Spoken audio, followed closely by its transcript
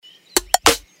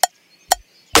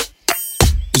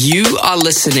You are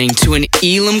listening to an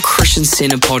Elim Christian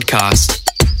Center podcast.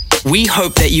 We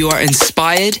hope that you are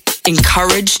inspired,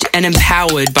 encouraged, and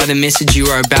empowered by the message you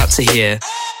are about to hear.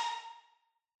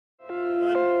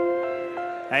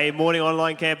 Hey, morning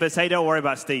online campus. Hey, don't worry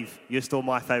about Steve. You're still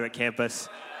my favorite campus.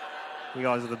 You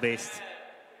guys are the best.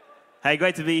 Hey,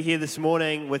 great to be here this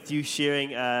morning with you sharing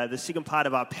the second part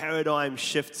of our Paradigm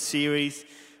Shift series,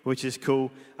 which is cool.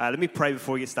 Let me pray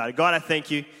before we get started. God, I thank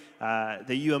you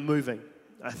that you are moving.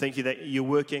 I thank you that you're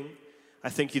working. I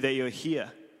thank you that you're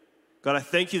here. God, I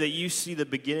thank you that you see the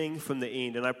beginning from the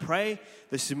end. And I pray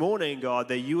this morning, God,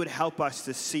 that you would help us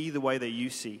to see the way that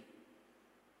you see.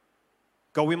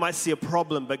 God, we might see a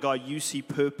problem, but God, you see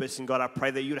purpose. And God, I pray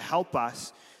that you'd help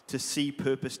us to see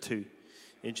purpose too.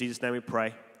 In Jesus' name we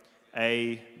pray.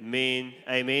 Amen.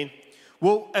 Amen.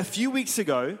 Well, a few weeks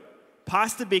ago,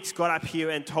 Pastor Bex got up here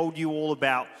and told you all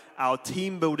about our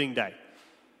team building day.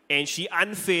 And she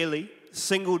unfairly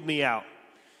singled me out.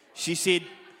 She said,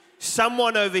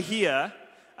 someone over here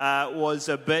was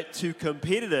a bit too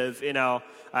competitive in our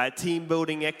team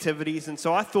building activities. And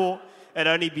so I thought it'd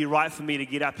only be right for me to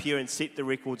get up here and set the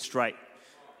record straight.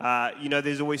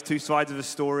 There's always two sides of a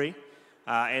story.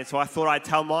 And so I thought I'd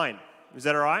tell mine. Is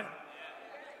that all right?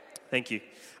 Thank you.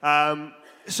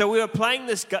 So we were playing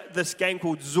this game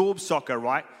called Zorb Soccer,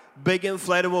 right? Big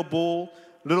inflatable ball,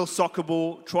 little soccer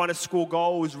ball, trying to score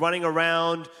goals, running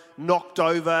around, knocked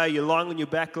over, you're lying on your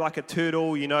back like a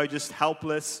turtle, just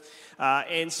helpless.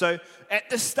 And so at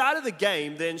the start of the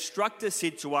game, the instructor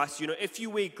said to us, if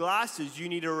you wear glasses, you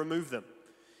need to remove them.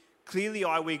 Clearly,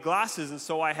 I wear glasses, and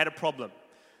so I had a problem.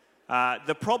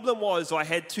 The problem was I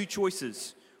had two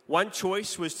choices. One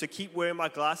choice was to keep wearing my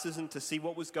glasses and to see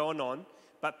what was going on,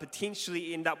 but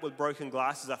potentially end up with broken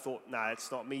glasses. I thought,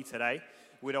 it's not me today.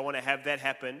 We don't want to have that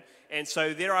happen. And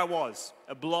so there I was,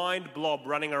 a blind blob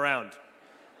running around,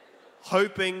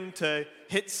 hoping to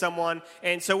hit someone.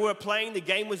 And so we were playing, the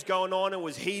game was going on, it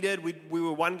was heated, we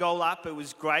were 1 goal up, it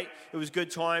was great, it was good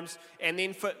times. And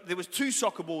then there was 2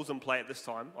 soccer balls in play at this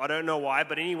time. I don't know why,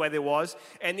 but anyway there was.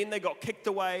 And then they got kicked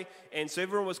away, and so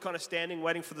everyone was kind of standing,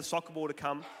 waiting for the soccer ball to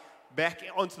come back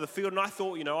onto the field. And I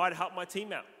thought, I'd help my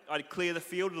team out. I'd clear the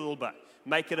field a little bit,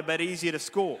 make it a bit easier to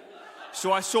score.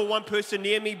 So I saw one person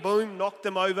near me, boom, knocked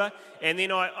them over. And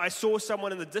then I saw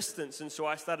someone in the distance, and so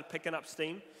I started picking up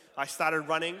steam. I started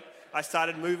running. I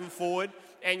started moving forward.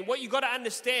 And what you got to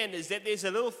understand is that there's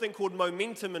a little thing called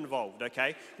momentum involved,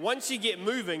 okay? Once you get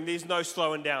moving, there's no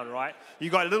slowing down, right? You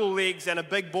got little legs and a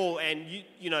big ball, and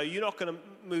you're not going to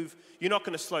move. You're not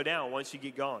going to slow down once you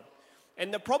get going.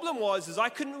 And the problem is I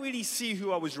couldn't really see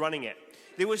who I was running at.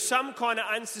 There was some kind of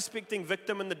unsuspecting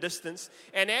victim in the distance.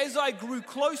 And as I grew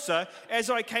closer, as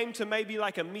I came to maybe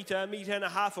like a meter and a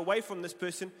half away from this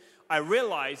person, I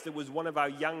realized it was one of our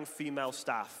young female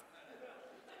staff.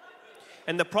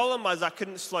 And the problem was I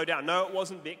couldn't slow down. No, it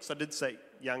wasn't Bex. I did say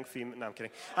young female. No, I'm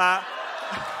kidding.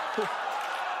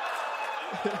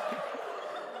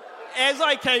 As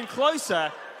I came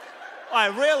closer, I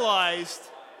realized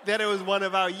that it was one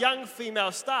of our young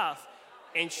female staff.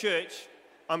 In church,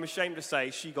 I'm ashamed to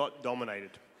say, she got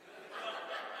dominated.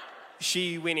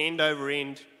 She went end over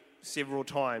end several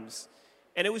times.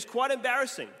 And it was quite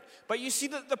embarrassing. But you see,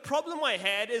 the problem I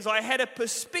had is I had a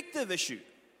perspective issue.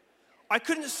 I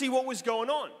couldn't see what was going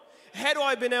on. Had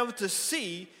I been able to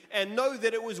see and know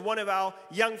that it was one of our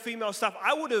young female staff,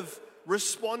 I would have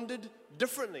responded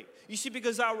differently. You see,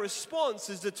 because our response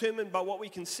is determined by what we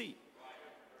can see.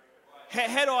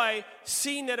 Had I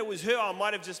seen that it was her, I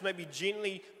might have just maybe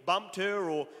gently bumped her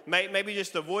or maybe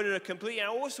just avoided her completely. And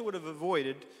I also would have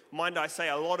avoided, mind I say,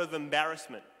 a lot of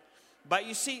embarrassment. But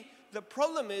you see, the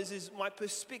problem is my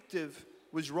perspective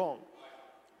was wrong.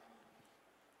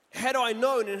 Had I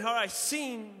known and had I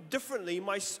seen differently,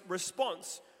 my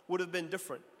response would have been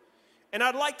different. And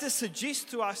I'd like to suggest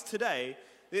to us today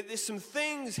that there's some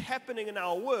things happening in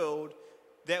our world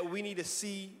that we need to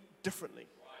see differently.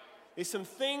 There's some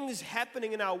things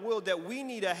happening in our world that we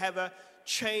need to have a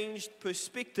changed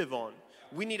perspective on.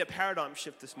 We need a paradigm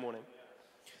shift this morning.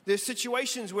 There's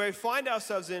situations where we find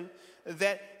ourselves in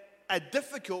that are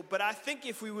difficult, but I think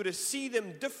if we were to see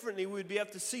them differently, we would be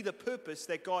able to see the purpose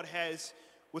that God has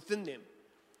within them.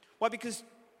 Why? Because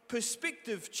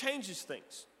perspective changes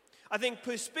things. I think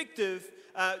perspective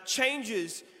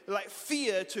changes like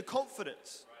fear to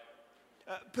confidence.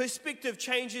 Perspective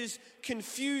changes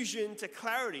confusion to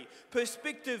clarity.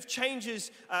 Perspective changes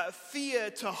fear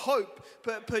to hope.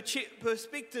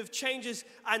 Perspective changes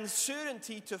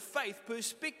uncertainty to faith.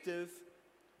 Perspective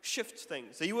shifts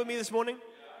things. Are you with me this morning?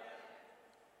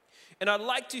 And I'd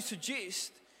like to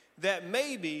suggest that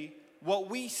maybe what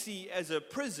we see as a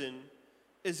prison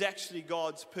is actually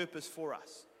God's purpose for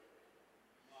us.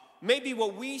 Maybe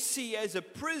what we see as a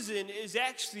prison is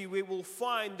actually where we'll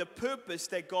find the purpose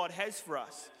that God has for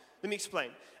us. Let me explain.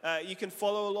 You can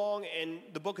follow along in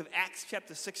the book of Acts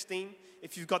chapter 16.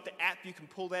 If you've got the app, you can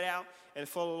pull that out and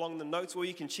follow along the notes, or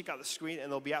you can check out the screen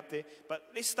and they'll be up there. But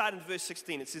let's start in verse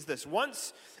 16. It says this: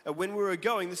 once when we were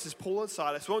going, this is Paul and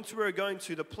Silas, once we were going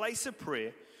to the place of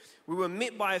prayer, we were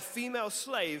met by a female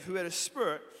slave who had a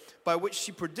spirit by which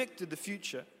she predicted the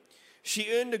future.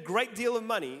 She earned a great deal of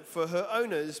money for her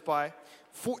owners by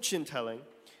fortune telling.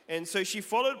 And so she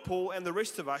followed Paul and the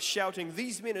rest of us, shouting,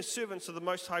 "These men are servants of the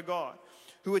Most High God,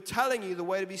 who are telling you the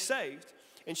way to be saved."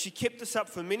 And she kept us up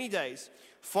for many days.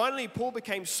 Finally, Paul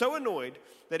became so annoyed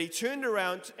that he turned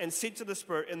around and said to the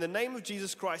spirit, "In the name of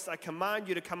Jesus Christ, I command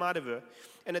you to come out of her."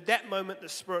 And at that moment, the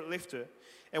spirit left her.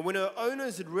 And when her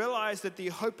owners had realized that the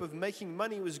hope of making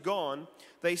money was gone,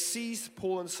 they seized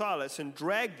Paul and Silas and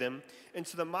dragged them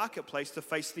into the marketplace to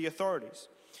face the authorities.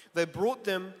 They brought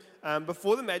them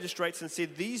before the magistrates and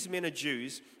said, "These men are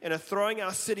Jews and are throwing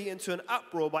our city into an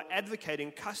uproar by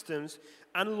advocating customs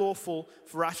unlawful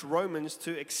for us Romans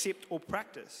to accept or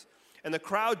practice." And the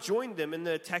crowd joined them in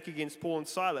the attack against Paul and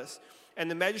Silas. And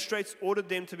the magistrates ordered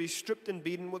them to be stripped and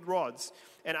beaten with rods.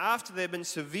 And after they had been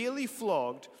severely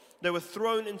flogged, they were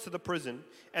thrown into the prison.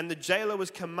 And the jailer was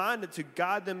commanded to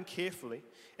guard them carefully.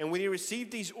 And when he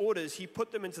received these orders, he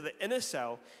put them into the inner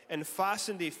cell and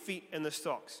fastened their feet in the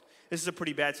stocks. This is a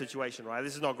pretty bad situation, right?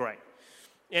 This is not great.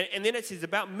 And then it says,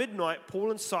 about midnight, Paul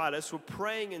and Silas were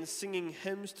praying and singing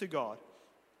hymns to God.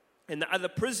 And the other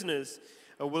prisoners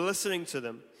were listening to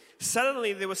them.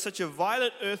 Suddenly, there was such a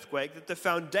violent earthquake that the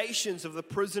foundations of the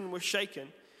prison were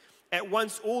shaken. At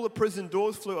once, all the prison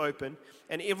doors flew open,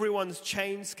 and everyone's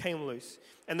chains came loose.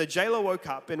 And the jailer woke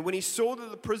up, and when he saw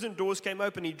that the prison doors came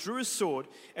open, he drew his sword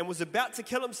and was about to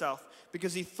kill himself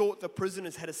because he thought the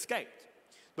prisoners had escaped.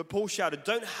 But Paul shouted,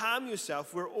 "Don't harm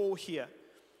yourself, we're all here."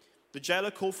 The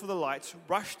jailer called for the lights,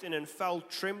 rushed in, and fell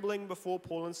trembling before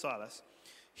Paul and Silas.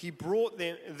 He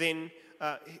then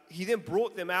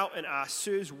brought them out and asked,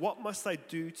 "Sirs, what must I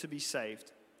do to be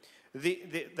saved?"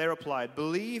 They replied,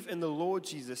 "Believe in the Lord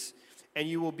Jesus, and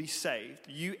you will be saved,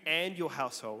 you and your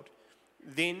household."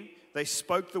 Then they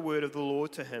spoke the word of the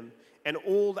Lord to him and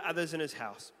all the others in his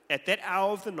house. At that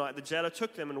hour of the night, the jailer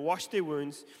took them and washed their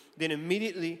wounds. Then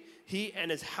immediately he and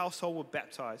his household were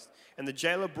baptized. And the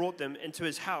jailer brought them into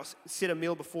his house and set a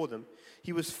meal before them.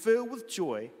 He was filled with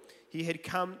joy. He had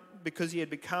come because he had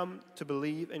become to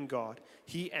believe in God,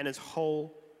 he and his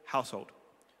whole household.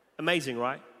 Amazing,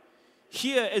 right?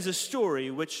 Here is a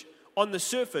story which on the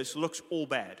surface looks all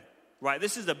bad, right?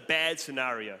 This is a bad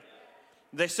scenario.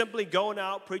 They're simply going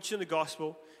out preaching the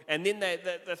gospel, and then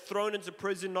they're thrown into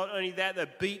prison. Not only that, they're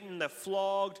beaten, they're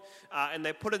flogged, and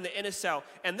they're put in the inner cell.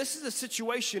 And this is a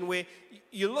situation where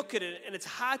you look at it and it's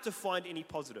hard to find any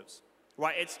positives.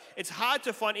 Right, it's hard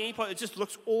to find any point. It just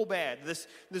looks all bad.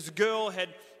 This girl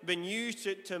had been used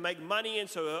to make money, and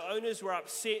so her owners were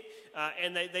upset,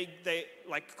 and they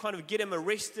like kind of get him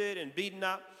arrested and beaten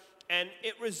up, and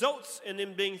it results in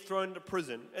them being thrown into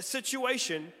prison. A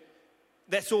situation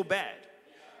that's all bad.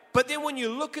 But then when you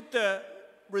look at the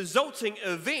resulting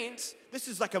events, this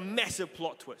is like a massive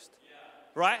plot twist.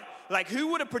 Right? Like, who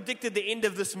would have predicted the end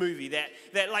of this movie?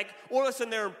 That like, all of a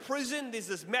sudden they're in prison, there's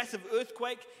this massive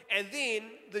earthquake, and then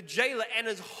the jailer and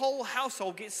his whole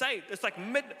household get saved. It's like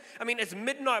it's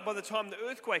midnight by the time the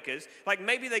earthquake is. Like,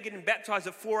 maybe they're getting baptized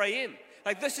at 4 a.m.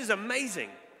 Like, this is amazing.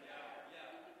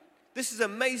 This is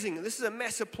amazing. This is a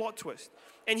massive plot twist.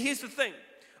 And here's the thing.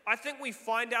 I think we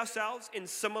find ourselves in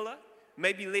similar,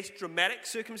 maybe less dramatic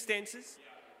circumstances.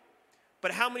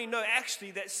 But how many know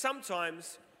actually that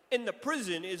sometimes in the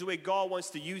prison is where God wants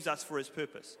to use us for his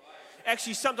purpose?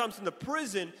 Actually, sometimes in the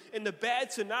prison, in the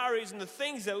bad scenarios and the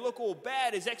things that look all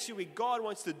bad is actually where God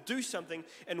wants to do something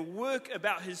and work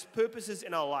about his purposes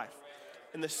in our life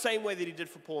in the same way that he did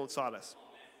for Paul and Silas.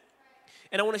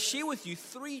 And I want to share with you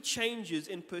 3 changes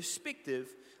in perspective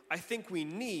I think we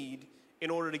need in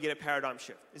order to get a paradigm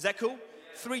shift. Is that cool?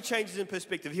 3 changes in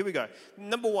perspective. Here we go.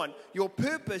 Number 1, your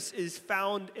purpose is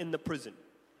found in the prison.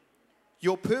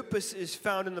 Your purpose is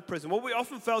found in the prison. What we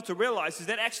often fail to realize is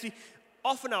that actually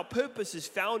often our purpose is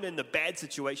found in the bad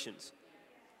situations,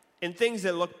 in things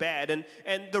that look bad. And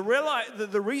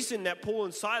the reason that Paul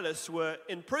and Silas were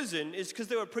in prison is because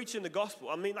they were preaching the gospel.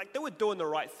 I mean, like, they were doing the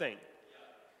right thing.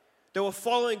 They were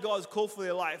following God's call for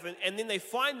their life, and then they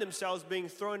find themselves being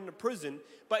thrown into prison.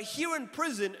 But here in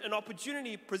prison, an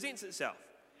opportunity presents itself.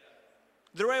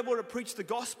 They're able to preach the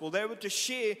gospel. They're able to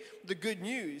share the good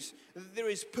news. There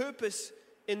is purpose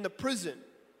in the prison.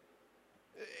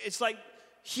 It's like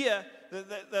here,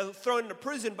 they're thrown into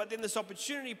prison, but then this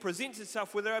opportunity presents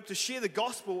itself where they're able to share the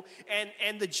gospel,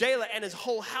 and the jailer and his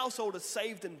whole household are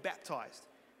saved and baptized.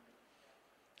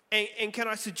 And can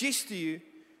I suggest to you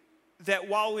that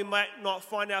while we might not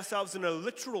find ourselves in a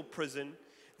literal prison,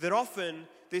 that often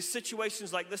there's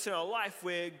situations like this in our life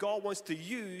where God wants to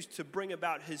use to bring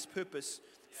about his purpose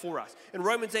for us. In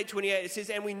Romans 8:28, it says,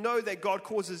 and we know that God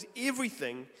causes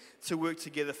everything to work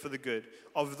together for the good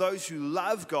of those who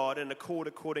love God and accord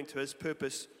according to his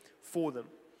purpose for them.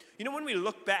 You know, when we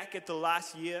look back at the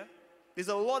last year, there's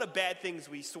a lot of bad things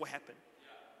we saw happen.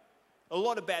 A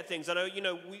lot of bad things. I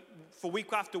know, for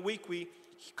week after week, we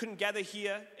couldn't gather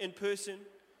here in person.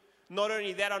 Not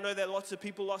only that, I know that lots of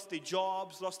people lost their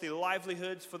jobs, lost their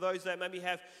livelihoods. For those that maybe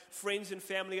have friends and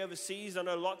family overseas, I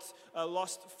know lots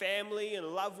lost family and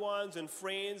loved ones and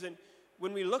friends. And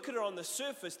when we look at it on the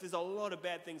surface, there's a lot of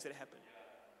bad things that happen.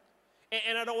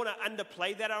 And I don't want to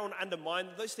underplay that. I don't want to undermine.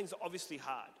 Those things are obviously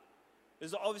hard.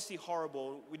 Those are obviously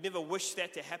horrible. We'd never wish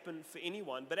that to happen for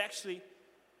anyone. But actually,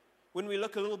 when we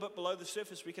look a little bit below the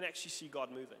surface, we can actually see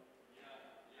God moving.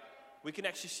 We can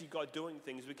actually see God doing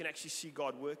things. We can actually see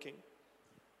God working.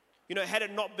 You know, had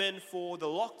it not been for the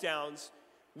lockdowns,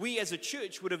 we as a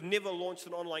church would have never launched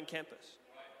an online campus.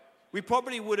 We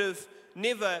probably would have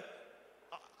never,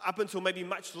 up until maybe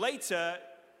much later,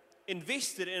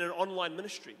 invested in an online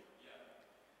ministry.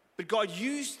 But God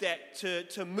used that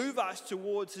to move us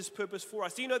towards his purpose for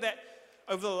us. Do you know that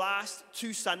over the last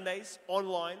 2 Sundays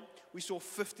online, we saw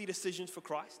 50 decisions for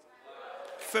Christ?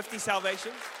 50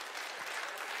 salvations?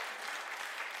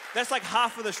 That's like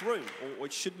half of this room, or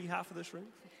it should be half of this room.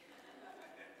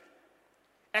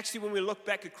 Actually, when we look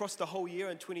back across the whole year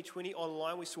in 2020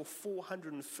 online, we saw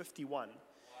 451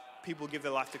 people give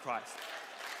their life to Christ.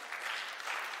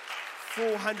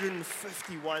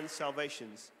 451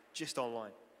 salvations just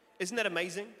online. Isn't that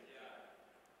amazing?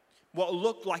 What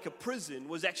looked like a prison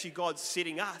was actually God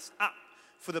setting us up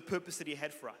for the purpose that he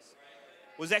had for us.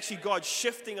 Was actually God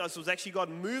shifting us, was actually God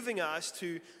moving us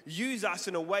to use us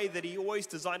in a way that he always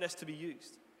designed us to be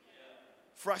used.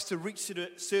 For us to reach,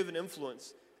 serve, and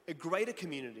influence a greater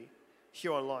community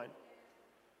here online.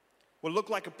 What looked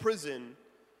like a prison,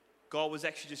 God was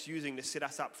actually just using to set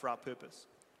us up for our purpose.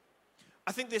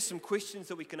 I think there's some questions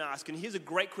that we can ask, and here's a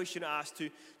great question to ask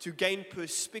to gain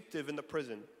perspective in the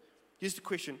prison. Here's the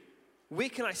question: where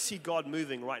can I see God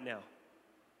moving right now?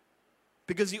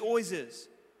 Because he always is.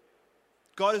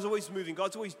 God is always moving.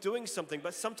 God's always doing something,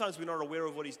 but sometimes we're not aware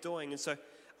of what he's doing. And so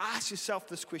ask yourself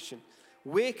this question: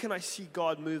 where can I see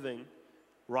God moving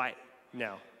right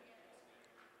now?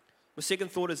 My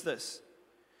second thought is this,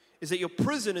 is that your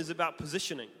prison is about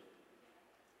positioning.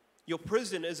 Your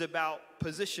prison is about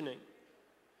positioning.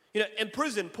 You know, in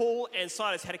prison, Paul and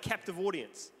Silas had a captive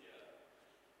audience.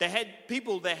 They had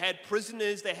people, they had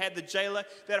prisoners, they had the jailer,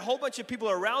 they had a whole bunch of people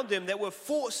around them that were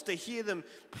forced to hear them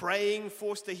praying,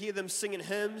 forced to hear them singing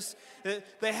hymns.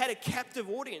 They had a captive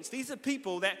audience. These are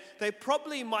people that they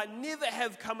probably might never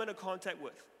have come into contact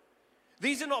with.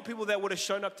 These are not people that would have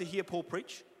shown up to hear Paul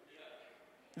preach.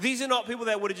 These are not people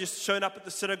that would have just shown up at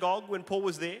the synagogue when Paul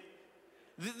was there.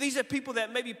 These are people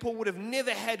that maybe Paul would have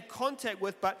never had contact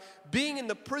with, but being in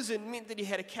the prison meant that he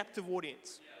had a captive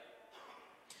audience.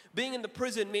 Being in the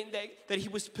prison meant that he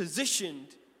was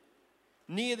positioned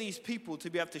near these people to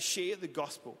be able to share the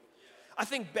gospel. I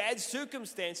think bad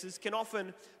circumstances can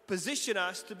often position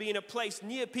us to be in a place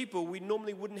near people we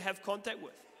normally wouldn't have contact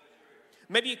with.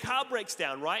 Maybe your car breaks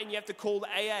down, right? And you have to call the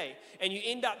AA. And you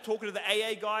end up talking to the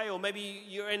AA guy, or maybe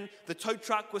you're in the tow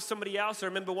truck with somebody else. I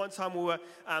remember one time we were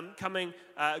going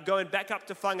back up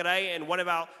to Whangarei, and one of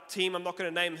our team, I'm not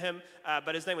going to name him,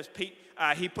 but his name was Pete,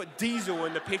 he put diesel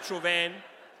in the petrol van,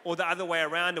 or the other way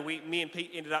around, and me and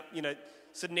Pete ended up,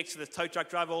 sitting next to the tow truck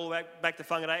driver all the way back to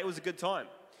Whangarei. It was a good time.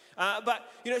 But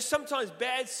sometimes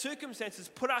bad circumstances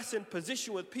put us in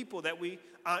position with people that we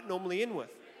aren't normally in with.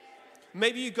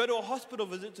 Maybe you go to a hospital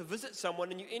visit to visit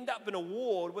someone, and you end up in a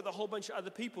ward with a whole bunch of other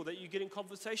people that you get in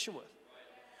conversation with.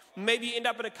 Maybe you end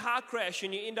up in a car crash,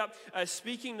 and you end up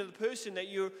speaking to the person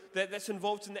that's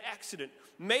involved in the accident.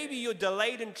 Maybe you're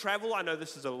delayed in travel. I know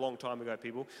this is a long time ago,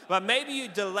 people. But maybe you're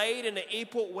delayed in an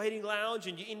airport waiting lounge,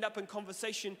 and you end up in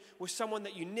conversation with someone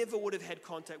that you never would have had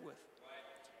contact with.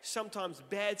 Sometimes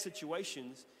bad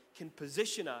situations can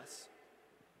position us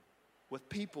with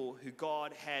people who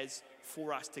God has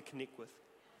for us to connect with.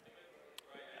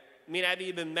 Me and Abby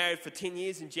have been married for 10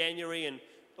 years in January, and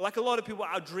like a lot of people,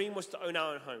 our dream was to own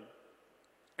our own home.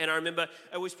 And I remember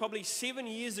it was probably 7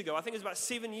 years ago, I think it was about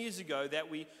 7 years ago, that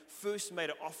we first made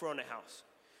an offer on a house.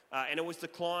 and it was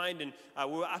declined, and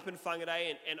we were up in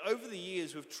Whangarei, and over the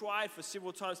years, we've tried for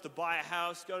several times to buy a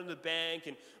house, go to the bank,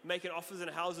 and making offers on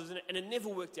houses, and it never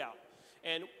worked out.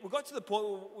 And we got to the point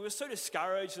where we were so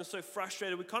discouraged and so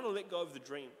frustrated, we kind of let go of the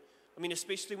dream. I mean,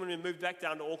 especially when we moved back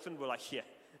down to Auckland, we're like, yeah,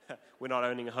 we're not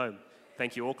owning a home.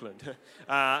 Thank you, Auckland.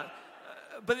 But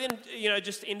then,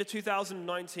 just end of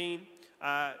 2019,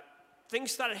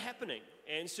 things started happening,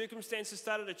 and circumstances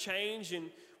started to change, and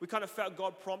we kind of felt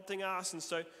God prompting us, and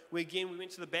so we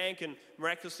went to the bank, and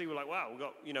miraculously we're like, wow,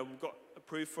 we got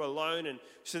approved for a loan, and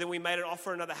so then we made an offer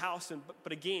on another house,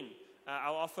 but again,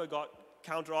 our offer got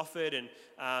counter-offered,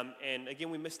 and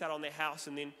again we missed out on that house,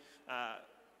 and then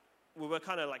we were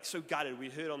kind of like so gutted. We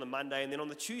heard on the Monday, and then on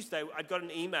the Tuesday, I'd got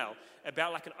an email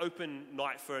about like an open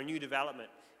night for a new development,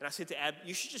 and I said to Ab,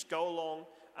 you should just go along,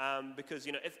 because,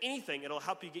 if anything, it'll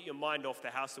help you get your mind off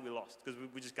the house that we lost, because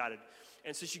we just gutted.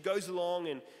 And so she goes along,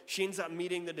 and she ends up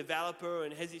meeting the developer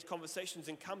and has these conversations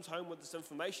and comes home with this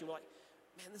information. We're like,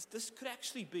 man, this could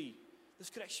actually be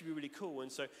really cool.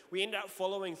 And so we end up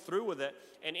following through with it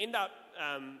and end up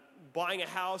buying a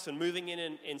house and moving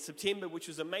in September, which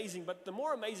was amazing. But the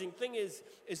more amazing thing is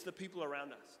the people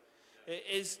around us.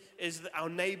 Is our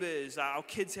neighbors, our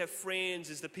kids have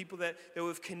friends, is the people that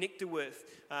we've connected with.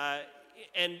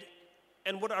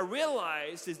 And what I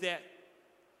realized is that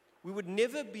we would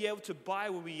never be able to buy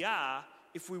where we are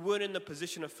if we weren't in the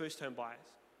position of first home buyers.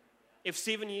 If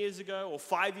 7 years ago or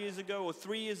 5 years ago or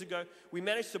 3 years ago we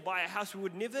managed to buy a house, we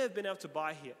would never have been able to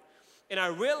buy here. And I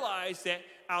realized that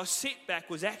our setback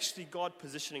was actually God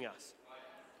positioning us.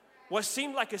 What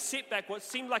seemed like a setback, what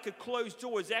seemed like a closed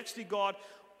door, is actually God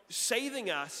saving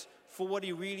us for what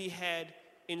He really had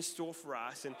in store for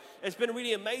us. And it's been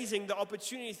really amazing, the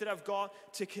opportunities that I've got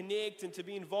to connect and to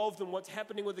be involved in what's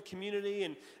happening with the community,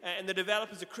 and the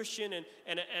developer's a Christian,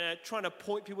 and trying to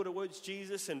point people towards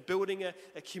Jesus and building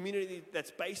a community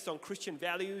that's based on Christian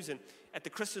values. And at the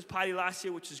Christmas party last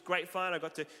year, which is great fun, I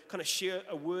got to kind of share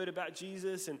a word about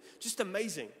Jesus, and just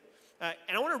amazing. And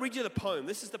I want to read you the poem.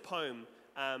 This is the poem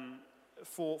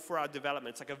for our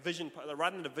development. It's like a vision,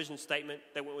 rather than a vision statement,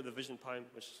 they went with a vision poem,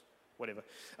 which is whatever.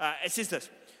 It says this: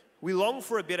 we long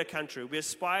for a better country. We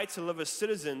aspire to live as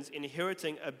citizens,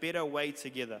 inheriting a better way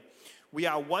together. We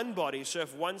are one body, so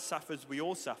if one suffers, we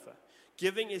all suffer.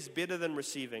 Giving is better than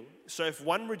receiving, so if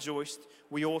one rejoiced,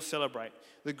 we all celebrate.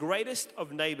 The greatest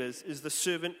of neighbors is the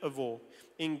servant of all.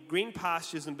 In green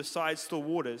pastures and beside still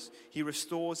waters, He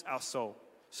restores our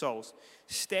souls.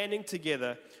 Standing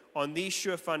together on these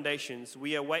sure foundations,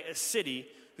 we await a city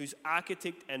whose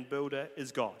architect and builder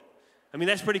is God. I mean,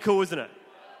 that's pretty cool, isn't it?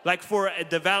 Like, for a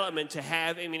development to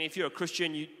have, I mean, if you're a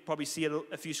Christian, you probably see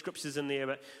a few scriptures in there,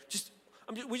 but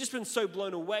we've just been so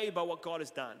blown away by what God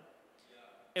has done.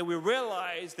 And we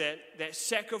realize that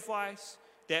sacrifice,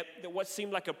 that what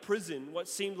seemed like a prison, what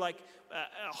seemed like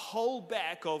a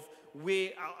holdback of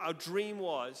where our dream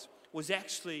was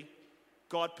actually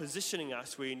God positioning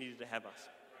us where He needed to have us.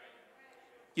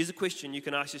 Here's a question you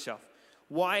can ask yourself: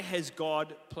 why has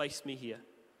God placed me here?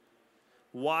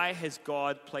 Why has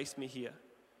God placed me here?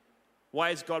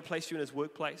 Why has God placed you in His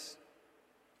workplace?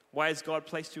 Why has God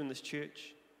placed you in this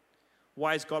church?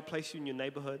 Why has God placed you in your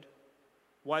neighborhood?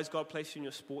 Why has God placed you in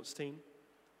your sports team?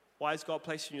 Why has God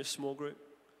placed you in your small group?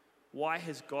 Why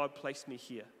has God placed me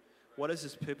here? What is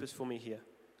His purpose for me here?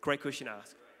 Great question to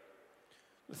ask.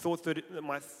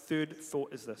 My third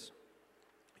thought is this: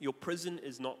 your prison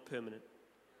is not permanent.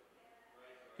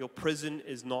 Your prison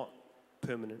is not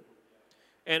permanent.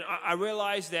 And I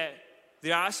realize that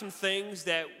there are some things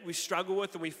that we struggle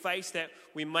with and we face that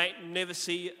we might never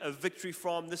see a victory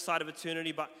from this side of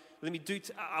eternity, but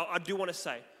I do want to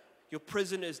say, your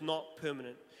prison is not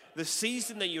permanent. The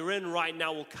season that you're in right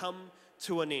now will come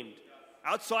to an end.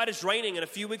 Outside it's raining, and a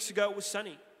few weeks ago it was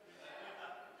sunny.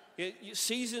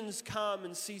 Seasons come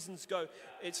and seasons go.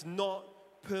 It's not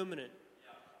permanent.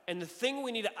 And the thing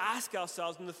we need to ask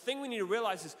ourselves, and the thing we need to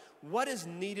realize, is what is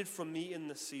needed from me in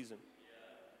this season?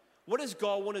 What does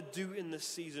God want to do in this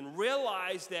season?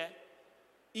 Realize that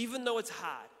even though it's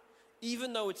hard,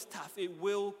 even though it's tough, it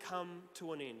will come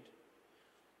to an end.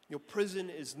 Your prison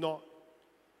is not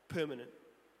permanent.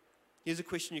 Here's a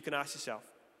question you can ask yourself: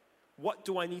 what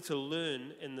do I need to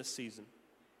learn in this season?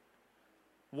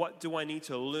 What do I need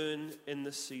to learn in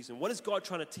this season? What is God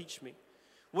trying to teach me?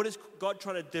 What is God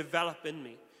trying to develop in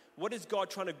me? What is God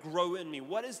trying to grow in me?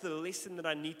 What is the lesson that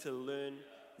I need to learn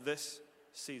this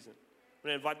season? I'm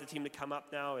going to invite the team to come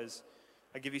up now as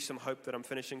I give you some hope that I'm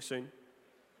finishing soon.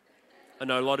 I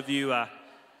know a lot of you are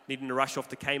needing to rush off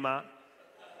to Kmart.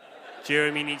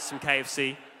 Jeremy needs some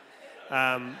KFC.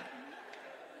 I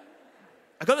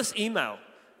got this email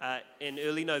in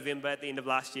early November at the end of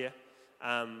last year.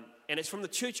 And it's from the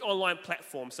church online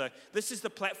platform. So this is the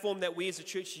platform that we as a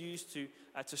church use to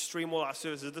stream all our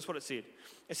services. This is what it said.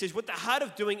 It says, with the heart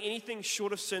of doing anything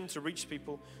short of sin to reach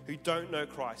people who don't know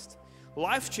Christ,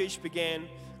 Life Church began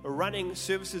running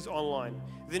services online.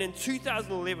 Then in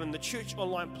 2011, the church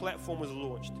online platform was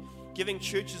launched, giving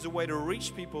churches a way to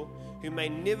reach people who may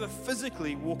never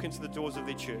physically walk into the doors of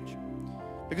their church.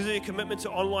 Because of your commitment to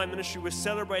online ministry, we're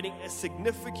celebrating a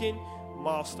significant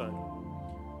milestone.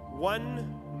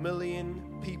 1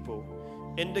 million people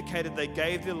indicated they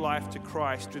gave their life to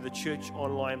Christ through the church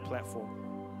online platform.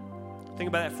 Think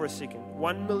about that for a second.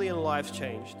 1 million lives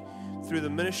changed through the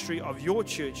ministry of your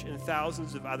church and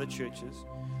thousands of other churches.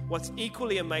 What's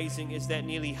equally amazing is that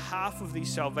nearly half of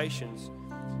these salvations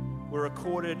were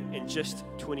recorded in just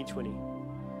 2020.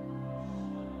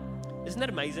 Isn't that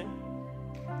amazing?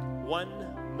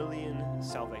 1 million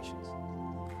salvations.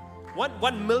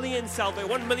 1 million salvations,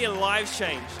 1 million lives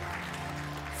changed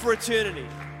for eternity.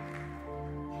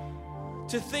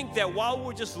 To think that while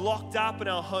we're just locked up in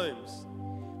our homes,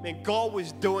 man, God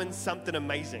was doing something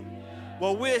amazing.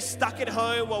 While we're stuck at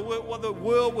home, while the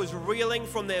world was reeling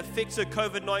from the effects of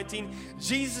COVID-19,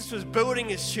 Jesus was building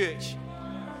his church.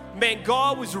 Man,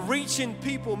 God was reaching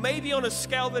people, maybe on a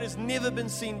scale that has never been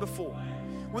seen before.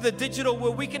 With a digital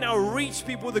where we can now reach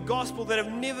people with the gospel that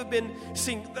have never been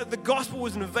seen. The gospel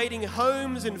was invading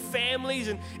homes and families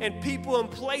and people and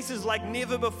places like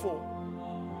never before.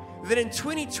 Then in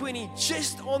 2020,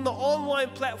 just on the online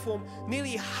platform,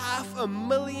 nearly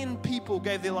 500,000 people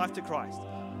gave their life to Christ.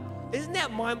 Isn't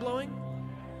that mind-blowing?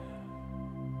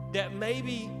 That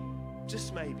maybe,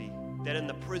 just maybe, that in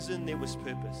the prison there was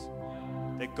purpose.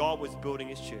 That God was building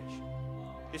his church.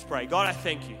 Let's pray. God, I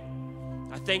thank you.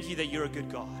 I thank you that you're a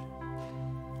good God.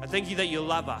 I thank you that you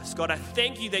love us. God, I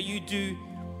thank you that you do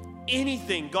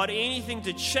anything, God, anything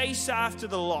to chase after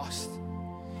the lost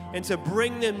and to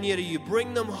bring them near to you,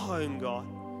 bring them home, God.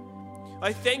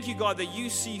 I thank you, God, that you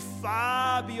see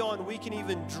far beyond we can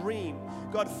even dream.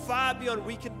 God, far beyond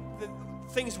the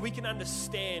things we can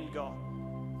understand, God.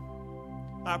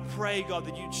 I pray, God,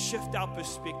 that you'd shift our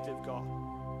perspective, God.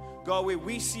 God, where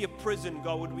we see a prison,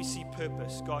 God, would we see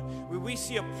purpose? God, where we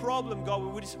see a problem, God,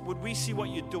 would we see what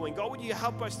you're doing? God, would you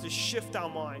help us to shift our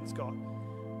minds, God?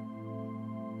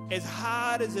 As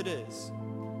hard as it is,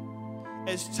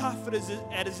 as tough as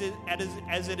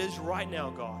it is right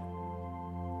now, God.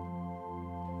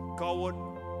 God, would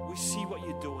we see what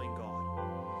you're doing,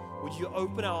 God? Would you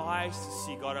open our eyes to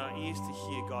see, God, our ears to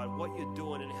hear, God, what you're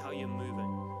doing and how you're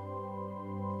moving?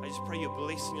 I just pray your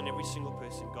blessing on every single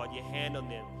person, God, your hand on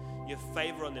them, your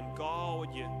favor on them. God,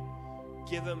 would you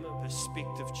give them a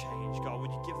perspective change? God, would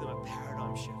you give them a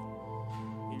paradigm shift?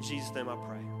 In Jesus' name I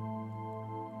pray.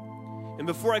 And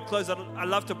before I close, I'd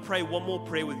love to pray one more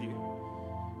prayer with you.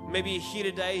 Maybe you're here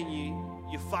today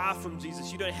and you're far from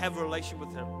Jesus. You don't have a relationship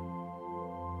with him.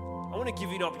 I want to give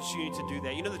you an opportunity to do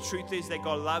that. You know, the truth is that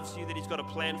God loves you, that he's got a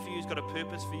plan for you, he's got a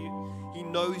purpose for you. He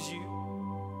knows you.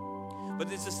 But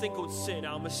there's this thing called sin,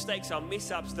 our mistakes, our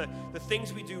mess-ups, the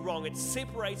things we do wrong. It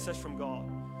separates us from God.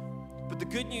 But the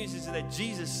good news is that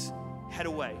Jesus had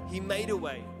a way. He made a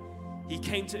way. He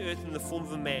came to earth in the form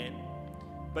of a man,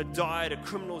 but died a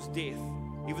criminal's death.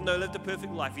 Even though he lived a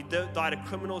perfect life, he died a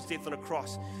criminal's death on a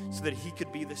cross so that he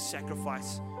could be the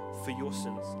sacrifice for your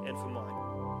sins and for mine.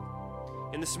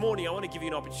 And this morning, I want to give you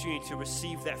an opportunity to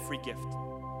receive that free gift.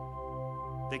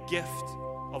 The gift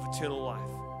of eternal life.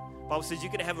 The Bible says you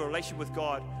can have a relationship with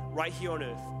God right here on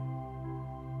earth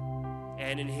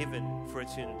and in heaven for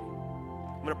eternity.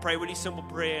 I'm going to pray a really simple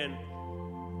prayer, and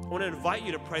I want to invite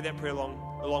you to pray that prayer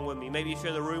along with me. Maybe if you're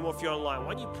in the room or if you're online,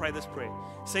 why don't you pray this prayer?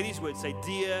 Say these words. Say,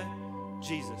 "Dear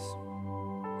Jesus,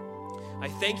 I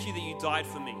thank you that you died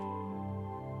for me.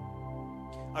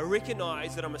 I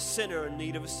recognize that I'm a sinner in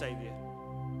need of a Savior.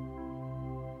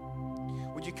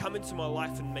 Would you come into my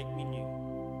life and make me new?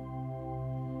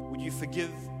 Would you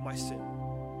forgive my sin?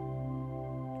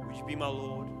 Would you be my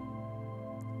Lord?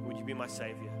 Would you be my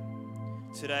Savior?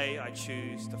 Today I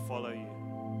choose to follow you."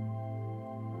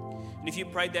 And if you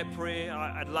prayed that prayer,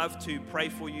 I'd love to pray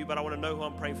for you, but I want to know who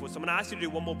I'm praying for. So I'm going to ask you to do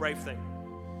one more brave thing.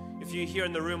 If you're here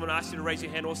in the room, I'm going to ask you to raise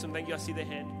your hand. Awesome, thank you, I see the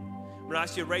hand. I'm going to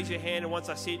ask you to raise your hand, and once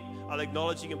I see it, I'll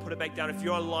acknowledge you and put it back down. If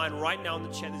you're online right now in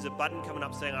the chat, there's a button coming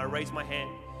up saying, "I raise my hand."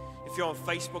 If you're on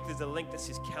Facebook, there's a link that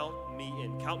says, "Count me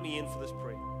in." Count me in for this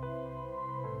prayer.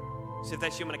 So if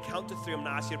that's you, I'm going to count to 3. I'm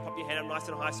going to ask you to pop your hand up nice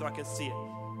and high so I can see it.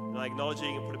 And I'll acknowledge you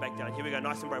and put it back down. Here we go,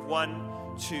 nice and brave. 1,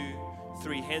 2,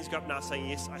 3. Hands go up now saying,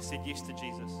 "Yes, I said yes to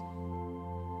Jesus."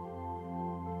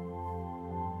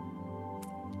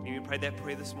 If you prayed that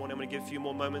prayer this morning, I'm going to give a few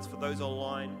more moments for those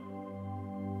online.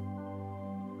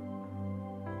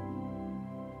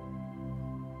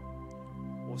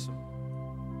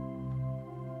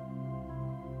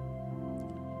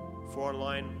 For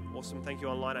online, awesome. Thank you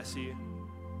online. I see you.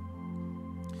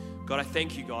 God, I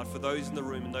thank you, God, for those in the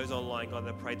room and those online, God,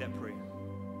 that prayed that prayer.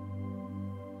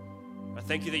 I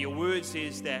thank you that your word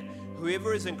says that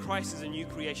whoever is in Christ is a new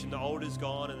creation. The old is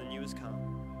gone and the new has come.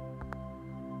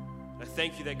 I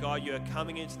thank you that, God, you are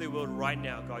coming into their world right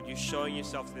now, God. You're showing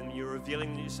yourself to them. You're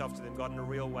revealing yourself to them, God, in a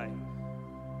real way.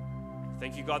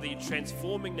 Thank you, God, that you're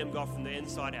transforming them, God, from the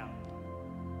inside out.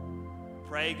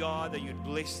 Pray, God, that you'd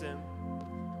bless them.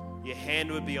 Your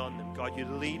hand would be on them, God. You'd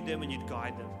lead them and you'd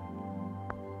guide them.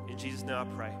 In Jesus' name I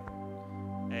pray.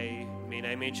 Amen,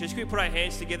 amen. Church, can we put our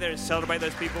hands together and celebrate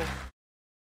those people?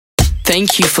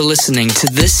 Thank you for listening to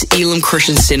this Elim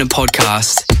Christian Center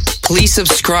podcast. Please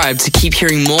subscribe to keep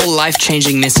hearing more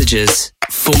life-changing messages.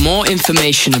 For more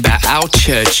information about our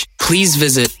church, please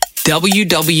visit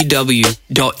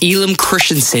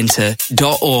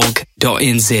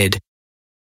www.elimchristiancenter.org.nz.